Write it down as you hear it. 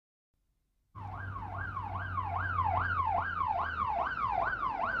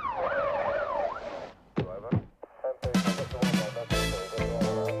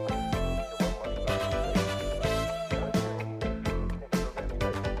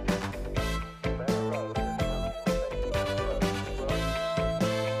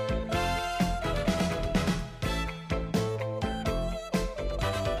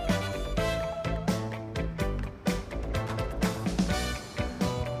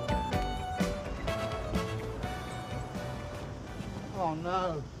Oh,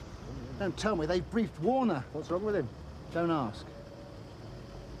 no. Don't tell me they've briefed Warner. What's wrong with him? Don't ask.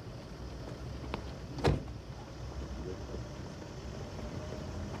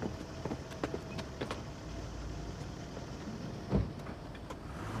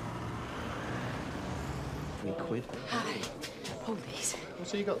 £3. Hi. Hold these. Oh,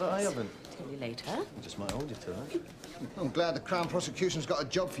 so you got that I haven't? Tell you later. I just might hold you to that. I'm glad the Crown Prosecution's got a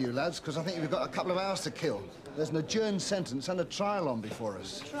job for you, lads, because I think we've got a couple of hours to kill. There's an adjourned sentence and a trial on before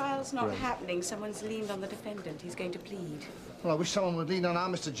us. Trial's not happening. Someone's leaned on the defendant. He's going to plead. Well, I wish someone would lean on our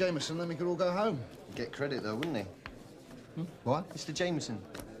Mr. Jameson, then we could all go home. He'd get credit, though, wouldn't he? What? Mr. Jameson.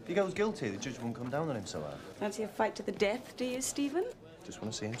 If he goes guilty, the judge won't come down on him so hard. Fancy a fight to the death, do you, Stephen? Just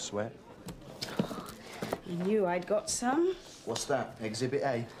want to see him sweat. He knew I'd got some. What's that? Exhibit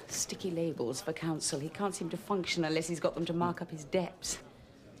A? Sticky labels for counsel. He can't seem to function unless he's got them to mark up his debts.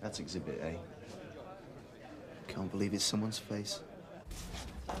 That's Exhibit A. Can't believe it's someone's face.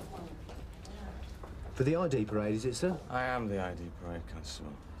 For the ID parade, is it, sir? I am the ID parade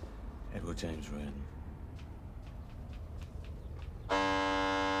constable, Edward James Wren.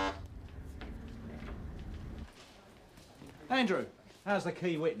 Andrew, how's the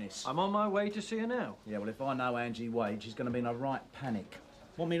key witness? I'm on my way to see her now. Yeah, well, if I know Angie Wade, she's going to be in a right panic.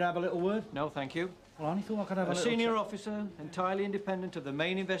 Want me to have a little word? No, thank you. Well, I only thought I could have a little... senior officer, entirely independent of the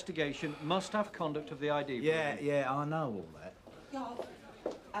main investigation, must have conduct of the ID. Yeah, I know all that. Y'all,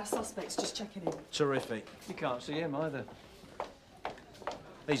 our suspect's just checking in. Terrific. You can't see him either.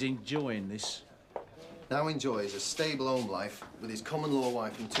 He's enjoying this. Now enjoys a stable home life with his common law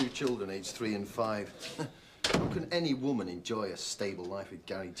wife and 2 children aged 3 and 5. How can any woman enjoy a stable life with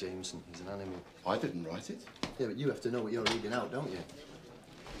Gary Jameson? He's an animal. I didn't write it. Yeah, but you have to know what you're reading out, don't you?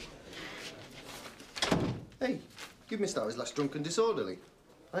 Hey, give Mr. Howard's last drunk and disorderly.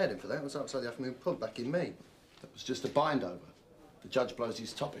 I had him for that. I was outside the afternoon pub back in May. That was just a bind-over. The judge blows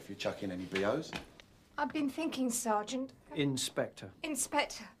his top if you chuck in any BOs. I've been thinking, Sergeant. Inspector.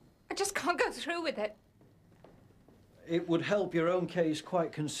 Inspector. I just can't go through with it. It would help your own case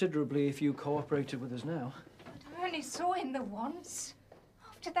quite considerably if you cooperated with us now. But I only saw him the once.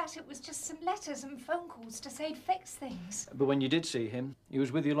 After that, it was just some letters and phone calls to say he'd fix things. But when you did see him, he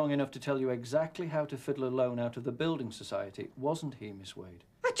was with you long enough to tell you exactly how to fiddle a loan out of the building society, wasn't he, Miss Wade?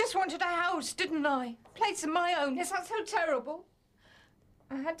 I just wanted a house, didn't I? A place of my own. Is that so terrible?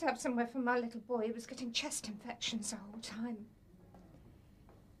 I had to have somewhere for my little boy. He was getting chest infections the whole time.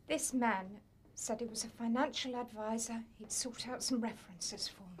 This man said he was a financial advisor. He'd sort out some references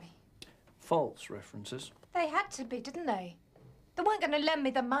for me. False references? They had to be, didn't they? They weren't going to lend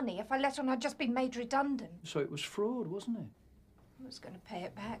me the money if I let on I'd just been made redundant. So it was fraud, wasn't it? I was going to pay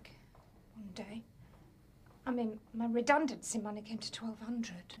it back one day. I mean, my redundancy money came to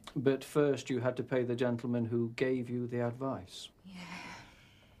 $1,200. But first you had to pay the gentleman who gave you the advice. Yeah.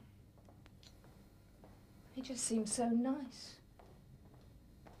 He just seemed so nice.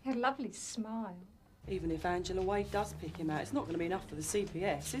 He had a lovely smile. Even if Angela Wade does pick him out, it's not going to be enough for the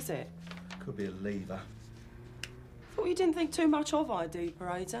CPS, is it? Could be a lever. Thought you didn't think too much of ID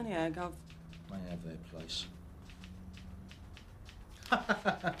parades, anyhow, Gov. They have their place.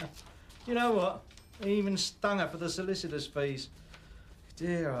 You know what? He even stung her for the solicitor's fees.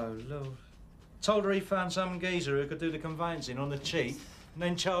 Dear oh Lord. Told her he found some geezer who could do the conveyancing on the cheap and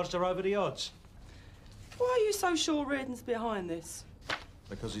then charged her over the odds. Why are you so sure Reardon's behind this?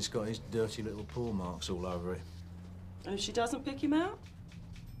 Because he's got his dirty little paw marks all over it. And if she doesn't pick him out?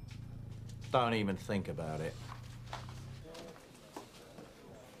 Don't even think about it.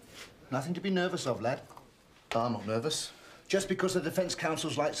 Nothing to be nervous of, lad. I'm not nervous. Just because the defence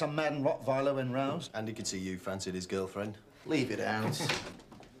counsel's like some mad Rottweiler when roused. Andy could see you fancied his girlfriend. Leave it out.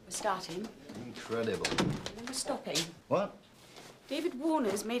 We're starting. Incredible. And then we're stopping. What? David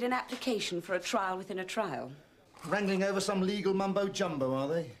Warner's made an application for a trial within a trial. Wrangling over some legal mumbo-jumbo, are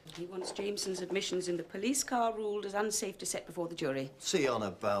they? He wants Jameson's admissions in the police car ruled as unsafe to set before the jury. See on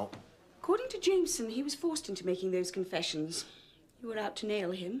about. According to Jameson, he was forced into making those confessions. You were out to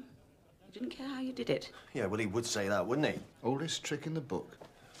nail him. You didn't care how you did it. Yeah, well, he would say that, wouldn't he? Oldest trick in the book.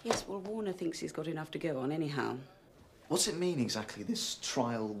 Yes, well, Warner thinks he's got enough to go on anyhow. What's it mean exactly, this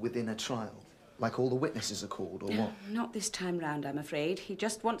trial within a trial? Like all the witnesses are called, or what? Not this time round, I'm afraid. He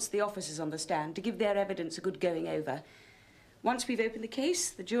just wants the officers on the stand to give their evidence a good going over. Once we've opened the case,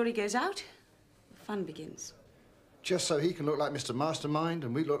 the jury goes out, the fun begins. Just so he can look like Mr. Mastermind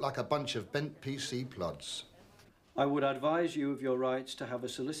and we look like a bunch of bent PC plods. I would advise you of your rights to have a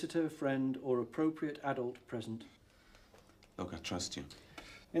solicitor, friend, or appropriate adult present. Look, I trust you.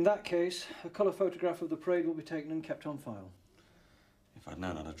 In that case, a colour photograph of the parade will be taken and kept on file. If I'd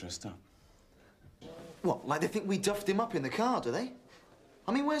known, I'd have dressed up. What, like they think we duffed him up in the car, do they?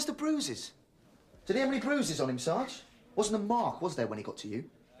 I mean, where's the bruises? Did he have any bruises on him, Sarge? Wasn't a mark, was there, when he got to you?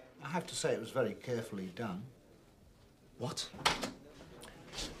 I have to say it was very carefully done. What?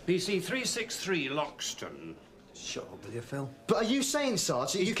 PC 363 Loxton. Shut up, will you, Phil? But are you saying,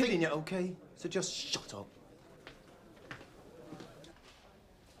 Sarge, that He's you kidding you, OK? So just shut up.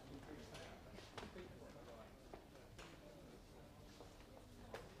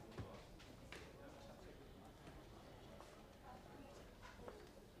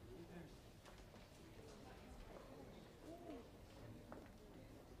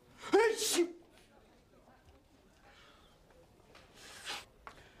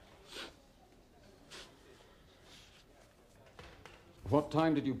 What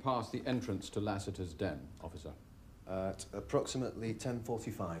time did you pass the entrance to Lassiter's den, officer? At approximately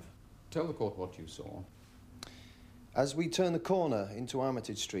 10:45. Tell the court what you saw. As we turned the corner into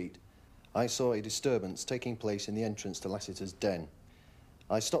Armitage Street, I saw a disturbance taking place in the entrance to Lassiter's den.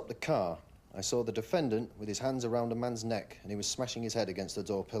 I stopped the car. I saw the defendant with his hands around a man's neck, and he was smashing his head against the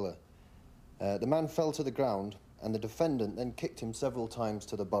door pillar. The man fell to the ground, and the defendant then kicked him several times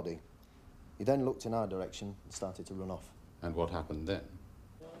to the body. He then looked in our direction and started to run off. And what happened then?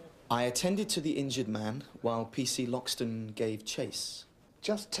 I attended to the injured man while PC Loxton gave chase.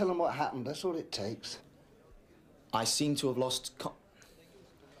 Just tell them what happened, that's all it takes. I seem to have lost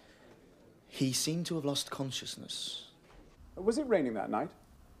He seemed to have lost consciousness. Was it raining that night?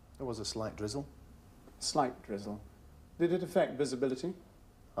 There was a slight drizzle. Slight drizzle. Did it affect visibility?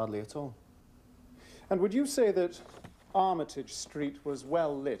 Hardly at all. And would you say that Armitage Street was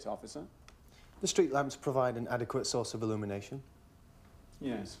well lit, officer? The street lamps provide an adequate source of illumination.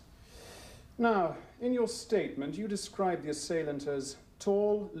 Yes. Now, in your statement, you described the assailant as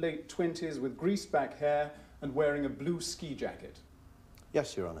tall, late 20s, with greased back hair and wearing a blue ski jacket.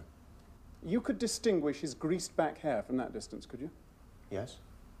 Yes, Your Honour. You could distinguish his greased back hair from that distance, could you? Yes.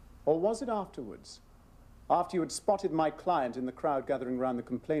 Or was it afterwards? After you had spotted my client in the crowd gathering round the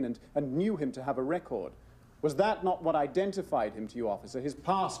complainant and knew him to have a record? Was that not what identified him to you, officer, his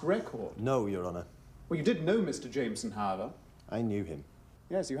past record? No, Your Honour. Well, you did know Mr. Jameson, however. I knew him.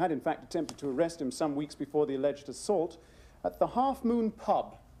 Yes, you had in fact attempted to arrest him some weeks before the alleged assault at the Half Moon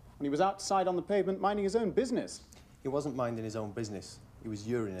pub, when he was outside on the pavement minding his own business. He wasn't minding his own business. He was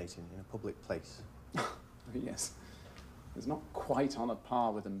urinating in a public place. Yes. He was not quite on a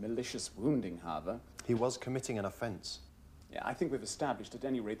par with a malicious wounding, however. He was committing an offence. Yeah, I think we've established at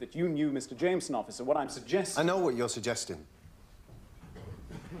any rate that you knew Mr. Jameson, officer. What I'm suggesting... I know what you're suggesting.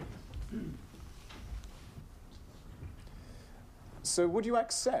 So would you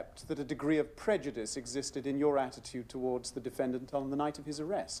accept that a degree of prejudice existed in your attitude towards the defendant on the night of his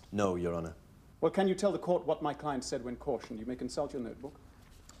arrest? No, Your Honour. Well, can you tell the court what my client said when cautioned? You may consult your notebook.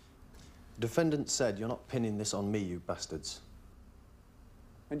 The defendant said, "You're not pinning this on me, you bastards."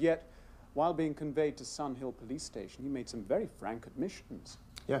 And yet, while being conveyed to Sun Hill Police Station, he made some very frank admissions.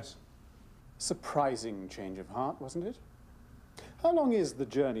 Yes. Surprising change of heart, wasn't it? How long is the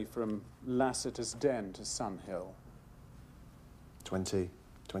journey from Lassiter's den to Sun Hill?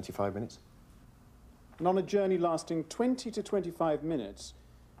 25 minutes. And on a journey lasting 20 to 25 minutes,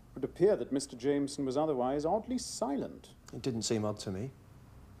 it would appear that Mr. Jameson was otherwise oddly silent. It didn't seem odd to me.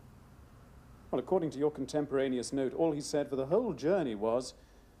 Well, according to your contemporaneous note, all he said for the whole journey was,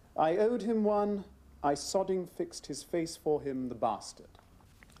 "I owed him one, I sodding fixed his face for him, the bastard."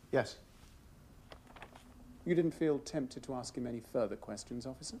 Yes. You didn't feel tempted to ask him any further questions,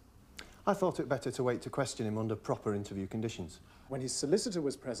 officer? I thought it better to wait to question him under proper interview conditions. When his solicitor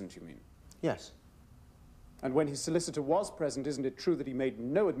was present, you mean? Yes. And when his solicitor was present, isn't it true that he made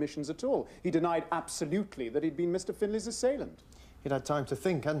no admissions at all? He denied absolutely that he'd been Mr. Finley's assailant. He'd had time to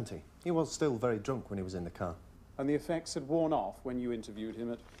think, hadn't he? He was still very drunk when he was in the car. And the effects had worn off when you interviewed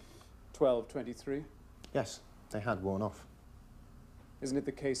him at 12:23? Yes, they had worn off. Isn't it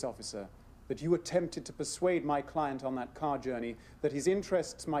the case, officer, that you attempted to persuade my client on that car journey that his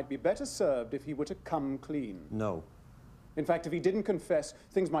interests might be better served if he were to come clean? No. In fact, if he didn't confess,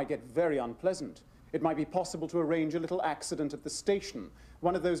 things might get very unpleasant. It might be possible to arrange a little accident at the station.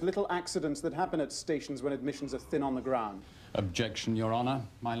 One of those little accidents that happen at stations when admissions are thin on the ground. Objection, Your Honour.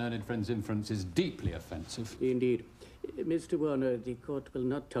 My learned friend's inference is deeply offensive. Indeed. Mr. Warner, the court will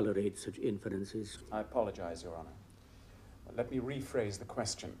not tolerate such inferences. I apologize, Your Honour. Let me rephrase the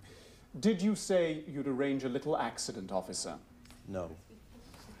question. Did you say you'd arrange a little accident, officer? No.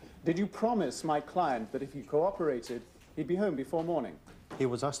 Did you promise my client that if he cooperated, he'd be home before morning? He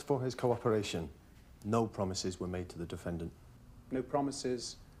was asked for his cooperation. No promises were made to the defendant. No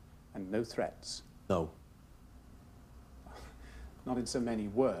promises and no threats? No. Not in so many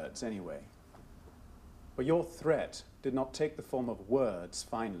words, anyway. But your threat did not take the form of words,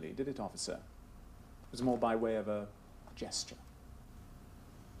 finally, did it, officer? It was more by way of a gesture.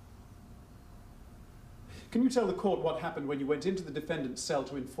 Can you tell the court what happened when you went into the defendant's cell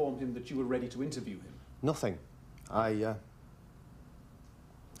to inform him that you were ready to interview him? Nothing. I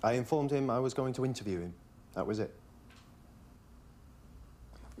informed him I was going to interview him. That was it.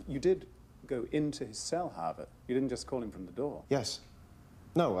 You did go into his cell, however. You didn't just call him from the door. Yes.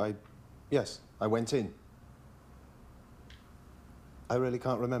 No, yes, I went in. I really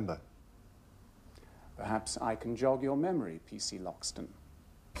can't remember. Perhaps I can jog your memory, P.C. Loxton.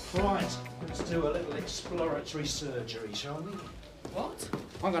 Right, let's do a little exploratory surgery, shall we? What?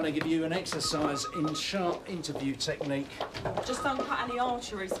 I'm going to give you an exercise in sharp interview technique. Just don't cut any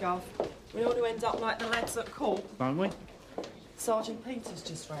arteries, Gov. We ought to end up like the lads at court. Don't we? Sergeant Peters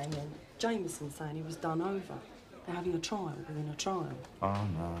just rang in. Jameson saying he was done over. They're having a trial within a trial. Oh,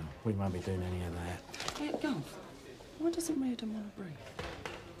 no. We won't be doing any of that. Hey, Gov, why doesn't Reardon want to breathe?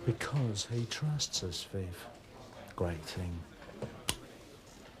 Because he trusts us, Viv. Great thing.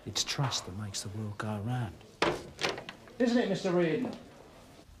 It's trust that makes the world go round. Isn't it, Mr. Reardon?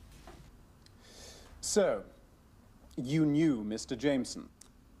 So, you knew Mr. Jameson?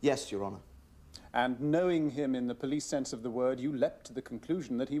 Yes, Your Honour. And knowing him in the police sense of the word, you leapt to the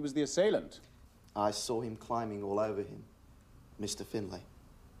conclusion that he was the assailant? I saw him climbing all over him, Mr. Finlay.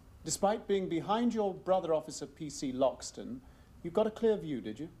 Despite being behind your brother officer, P.C. Loxton, you got a clear view,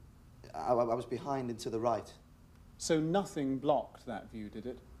 did you? I was behind and to the right. So nothing blocked that view, did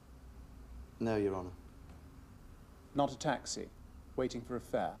it? No, Your Honour. Not a taxi, waiting for a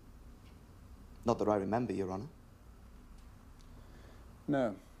fare? Not that I remember, Your Honour.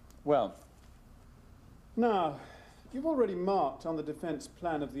 No. Well, now, you've already marked on the defence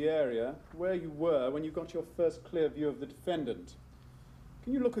plan of the area where you were when you got your first clear view of the defendant.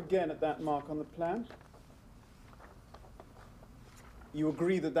 Can you look again at that mark on the plan? You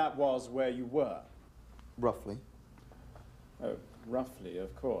agree that that was where you were? Roughly. Oh, roughly,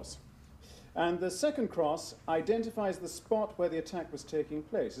 of course. And the second cross identifies the spot where the attack was taking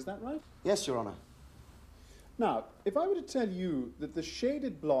place, is that right? Yes, Your Honour. Now, if I were to tell you that the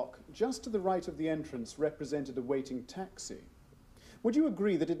shaded block just to the right of the entrance represented a waiting taxi, would you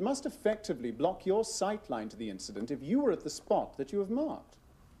agree that it must effectively block your sight line to the incident if you were at the spot that you have marked?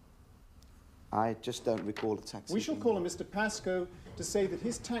 I just don't recall a taxi. We shall call on Mr. Pascoe to say that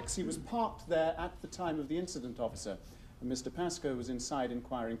his taxi was parked there at the time of the incident, officer, and Mr. Pascoe was inside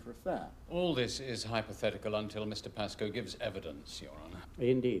inquiring for a fare. All this is hypothetical until Mr. Pascoe gives evidence, Your Honour.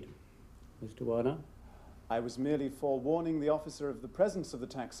 Indeed. Mr. Warner? I was merely forewarning the officer of the presence of the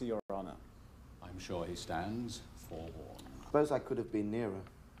taxi, Your Honour. I'm sure he stands forewarned. I suppose I could have been nearer.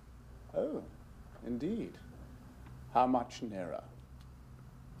 Oh, indeed. How much nearer?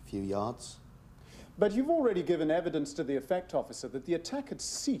 A few yards. But you've already given evidence to the effect, officer, that the attack had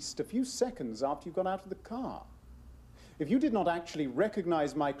ceased a few seconds after you got out of the car. If you did not actually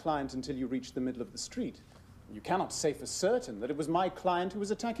recognize my client until you reached the middle of the street, you cannot say for certain that it was my client who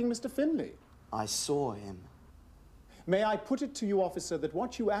was attacking Mr. Finlay. I saw him. May I put it to you, officer, that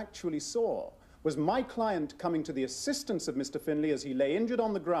what you actually saw was my client coming to the assistance of Mr. Finlay as he lay injured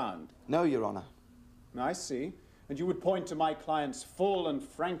on the ground? No, Your Honour. I see. And you would point to my client's full and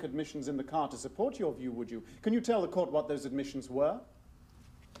frank admissions in the car to support your view, would you? Can you tell the court what those admissions were?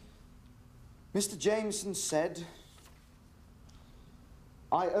 Mr. Jameson said,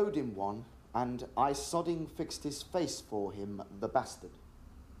 I owed him one, and I sodding fixed his face for him, the bastard.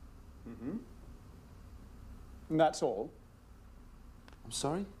 Mm-hmm. And that's all? I'm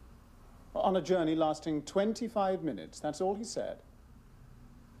sorry? On a journey lasting 25 minutes, that's all he said?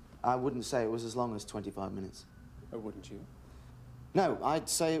 I wouldn't say it was as long as 25 minutes. Oh, wouldn't you? No, I'd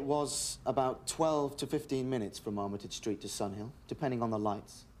say it was about 12 to 15 minutes from Armitage Street to Sunhill, depending on the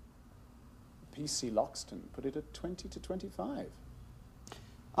lights. P.C. Loxton put it at 20 to 25.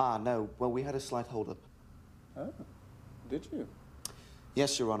 Ah, no. Well, we had a slight hold-up. Oh, did you?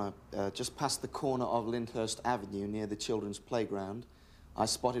 Yes, Your Honour. Just past the corner of Lyndhurst Avenue, near the children's playground, I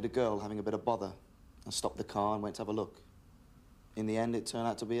spotted a girl having a bit of bother. I stopped the car and went to have a look. In the end, it turned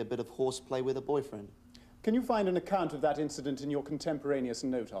out to be a bit of horseplay with a boyfriend. Can you find an account of that incident in your contemporaneous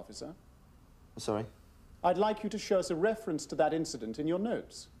note, officer? Sorry? I'd like you to show us a reference to that incident in your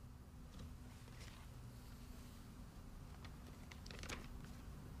notes.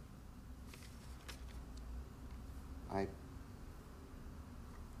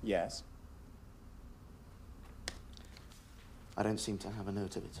 Yes? I don't seem to have a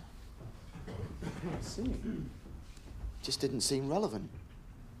note of it. I see. Just didn't seem relevant.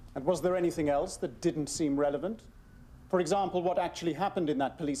 And was there anything else that didn't seem relevant? For example, what actually happened in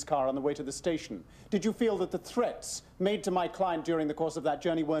that police car on the way to the station? Did you feel that the threats made to my client during the course of that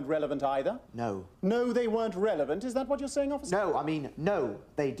journey weren't relevant either? No. No, they weren't relevant? Is that what you're saying, officer? No, I mean, no,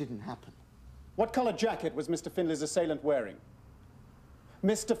 they didn't happen. What colour jacket was Mr. Finley's assailant wearing?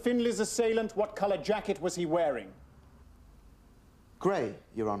 Mr. Finley's assailant, what colour jacket was he wearing? Grey,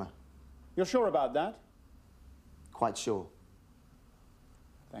 Your Honour. You're sure about that? Quite sure.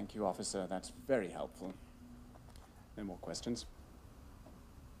 Thank you, officer. That's very helpful. No more questions.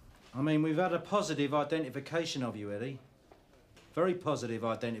 I mean, we've had a positive identification of you, Eddie. Very positive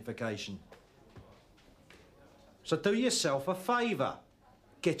identification. So do yourself a favour.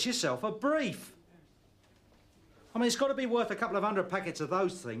 Get yourself a brief. I mean, it's got to be worth a couple of 100 packets of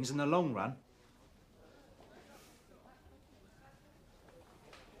those things in the long run.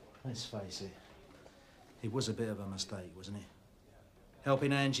 Let's face it was a bit of a mistake, wasn't it?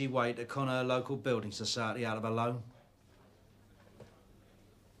 Helping Angie Waite to con her local building society out of a loan.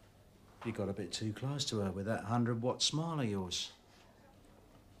 You got a bit too close to her with that 100-watt smile of yours.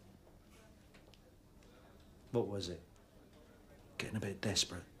 What was it? Getting a bit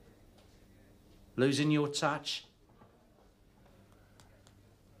desperate? Losing your touch?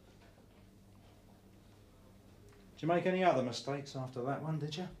 Did you make any other mistakes after that one,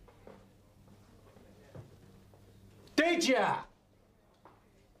 did you? Did ya?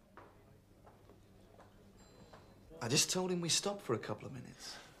 I just told him we stopped for a couple of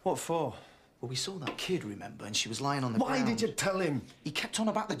minutes. What for? Well, we saw that kid, remember, and she was lying on the ground. Why did you tell him? He kept on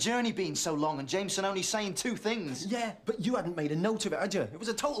about the journey being so long and Jameson only saying 2 things. Yeah, but you hadn't made a note of it, had you? It was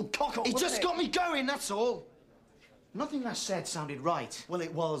a total cock-up, He wasn't just it? got me going, that's all. Nothing I said sounded right. Well,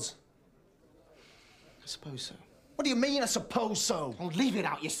 it was. I suppose so. What do you mean, I suppose so? Oh, leave it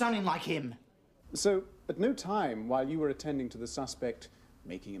out. You're sounding like him. So, at no time while you were attending to the suspect,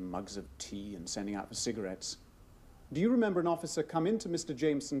 making him mugs of tea and sending out for cigarettes, do you remember an officer come into Mr.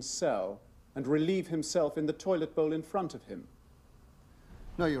 Jameson's cell and relieve himself in the toilet bowl in front of him?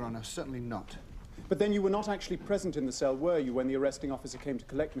 No, Your Honour, certainly not. But then you were not actually present in the cell, were you, when the arresting officer came to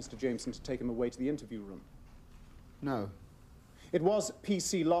collect Mr. Jameson to take him away to the interview room? No. It was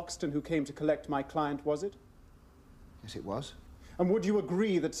P.C. Loxton who came to collect my client, was it? Yes, it was. And would you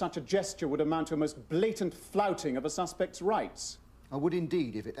agree that such a gesture would amount to a most blatant flouting of a suspect's rights? I would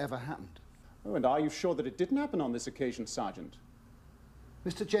indeed, if it ever happened. Oh, and are you sure that it didn't happen on this occasion, Sergeant?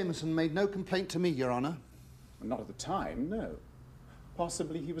 Mr. Jameson made no complaint to me, Your Honour. Not at the time, no.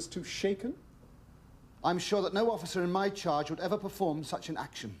 Possibly he was too shaken? I'm sure that no officer in my charge would ever perform such an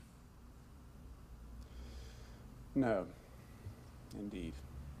action. No. Indeed.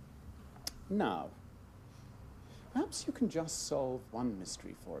 Now, perhaps you can just solve one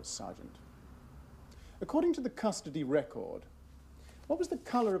mystery for us, Sergeant. According to the custody record, what was the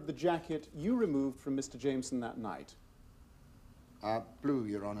colour of the jacket you removed from Mr. Jameson that night? Blue,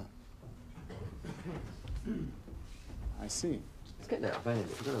 Your Honour. I see. It's getting out of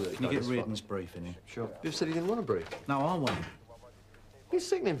hand. Can you get Reardon's brief in here? Sure. You said he didn't want a brief. No, I want it. You're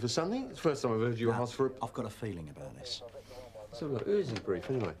sickening for something. It's the first time I've heard you ask for a... I've got a feeling about this. So look, who is his brief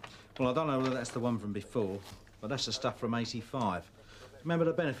anyway? Well, I don't know whether that's the one from before, but that's the stuff from '85. Remember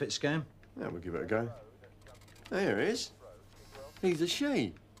the benefit scam? Yeah, we'll give it a go. There it is. He's a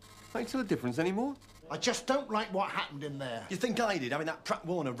she. Makes no difference anymore. I just don't like what happened in there. You think I did, having that Pratt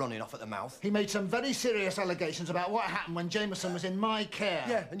Warner running off at the mouth? He made some very serious allegations about what happened when Jameson was in my care.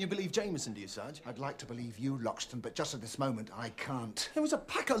 Yeah, and you believe Jameson, do you, Sarge? I'd like to believe you, Loxton, but just at this moment, I can't. There was a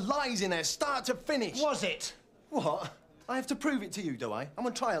pack of lies in there, start to finish. Was it? What? I have to prove it to you, do I? I'm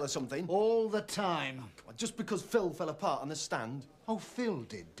on trial or something? All the time. Just because Phil fell apart on the stand? Oh, Phil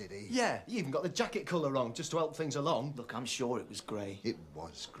did he? Yeah, he even got the jacket colour wrong, just to help things along. Look, I'm sure it was grey. It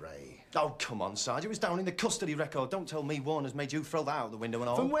was grey. Oh, come on, Sarge. It was down in the custody record. Don't tell me Warner's made you throw that out the window and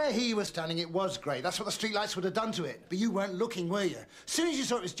all. From where he was standing, it was grey. That's what the streetlights would have done to it. But you weren't looking, were you? As soon as you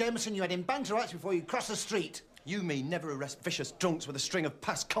saw it was Jameson, you had him banged to rights before you crossed the street. You mean never arrest vicious drunks with a string of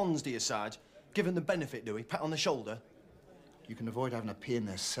past cons, do you, Sarge? Give them the benefit, do we? Pat on the shoulder? You can avoid having a pee in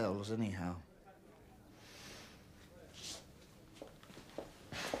their cells anyhow.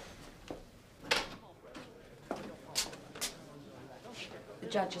 The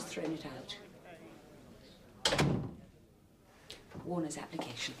judge has thrown it out. Warner's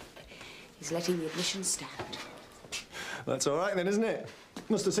application. He's letting the admission stand. That's all right then, isn't it?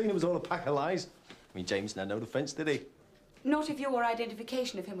 Must have seen it was all a pack of lies. I mean, Jameson had no defence, did he? Not if your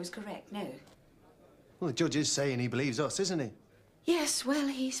identification of him was correct, no. Well, the judge is saying he believes us, isn't he? Yes, well,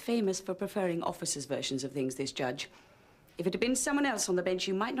 he's famous for preferring officers' versions of things, this judge. If it had been someone else on the bench,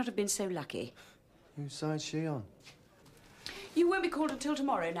 you might not have been so lucky. Whose side's she on? You won't be called until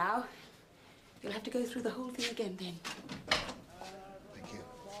tomorrow now. You'll have to go through the whole thing again then.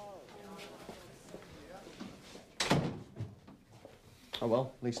 Oh,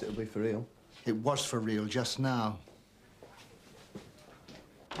 well, at least it'll be for real. It was for real just now.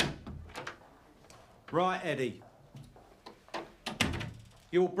 Right, Eddie.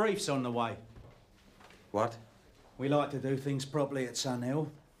 Your brief's on the way. What? We like to do things properly at Sunhill.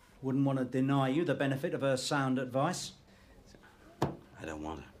 Wouldn't want to deny you the benefit of her sound advice. I don't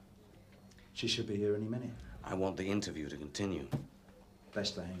want her. She should be here any minute. I want the interview to continue.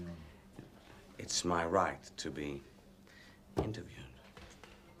 Best to hang on. It's my right to be interviewed.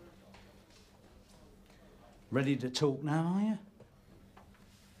 Ready to talk now, are you?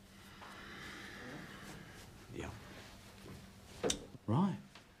 Yeah. Right.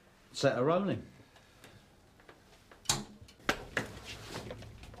 Set her rolling.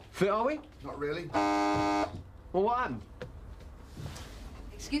 Fit, are we? Not really. Well, what happened?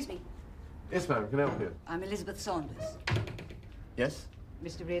 Excuse me. Yes, ma'am, can I help you? I'm Elizabeth Saunders. Yes?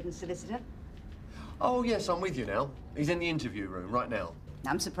 Mr. Reardon's solicitor. Oh, yes, I'm with you now. He's in the interview room right now.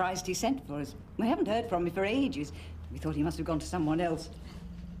 I'm surprised he sent for us. We haven't heard from him for ages. We thought he must have gone to someone else.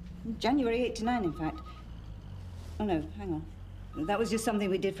 January 89, in fact. Oh, no, hang on. That was just something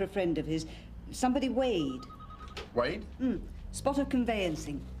we did for a friend of his. Somebody Wade. Wade? Spot of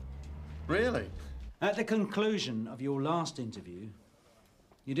conveyancing. Really? At the conclusion of your last interview,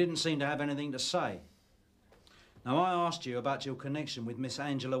 you didn't seem to have anything to say. Now, I asked you about your connection with Miss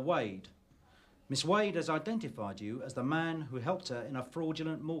Angela Wade. Miss Wade has identified you as the man who helped her in a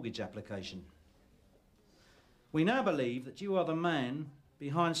fraudulent mortgage application. We now believe that you are the man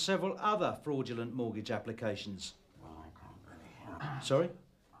behind several other fraudulent mortgage applications. Sorry?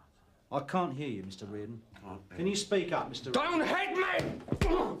 I can't hear you, Mr. Reardon. Can you speak up, Mr. Don't hit me!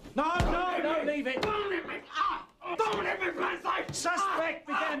 No, leave it! Don't hit me! Don't hit me, Burnside! Suspect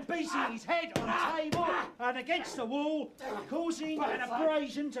began beating his head on table and against the wall, causing an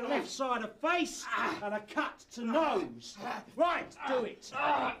abrasion to left side of face and a cut to nose. Right, do it.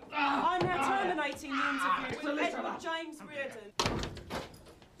 I'm now terminating the interview with Edward James Reardon.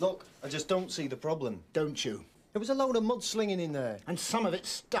 Look, I just don't see the problem. Don't you? There was a load of mudslinging in there. And some of it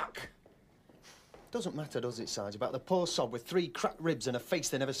stuck. Doesn't matter, does it, Sarge, about the poor sod with 3 cracked ribs and a face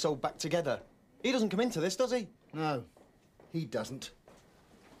they never sewed back together. He doesn't come into this, does he? No, he doesn't.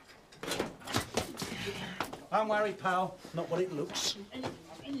 Don't worry, pal. Not what it looks.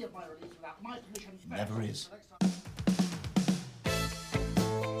 Never is.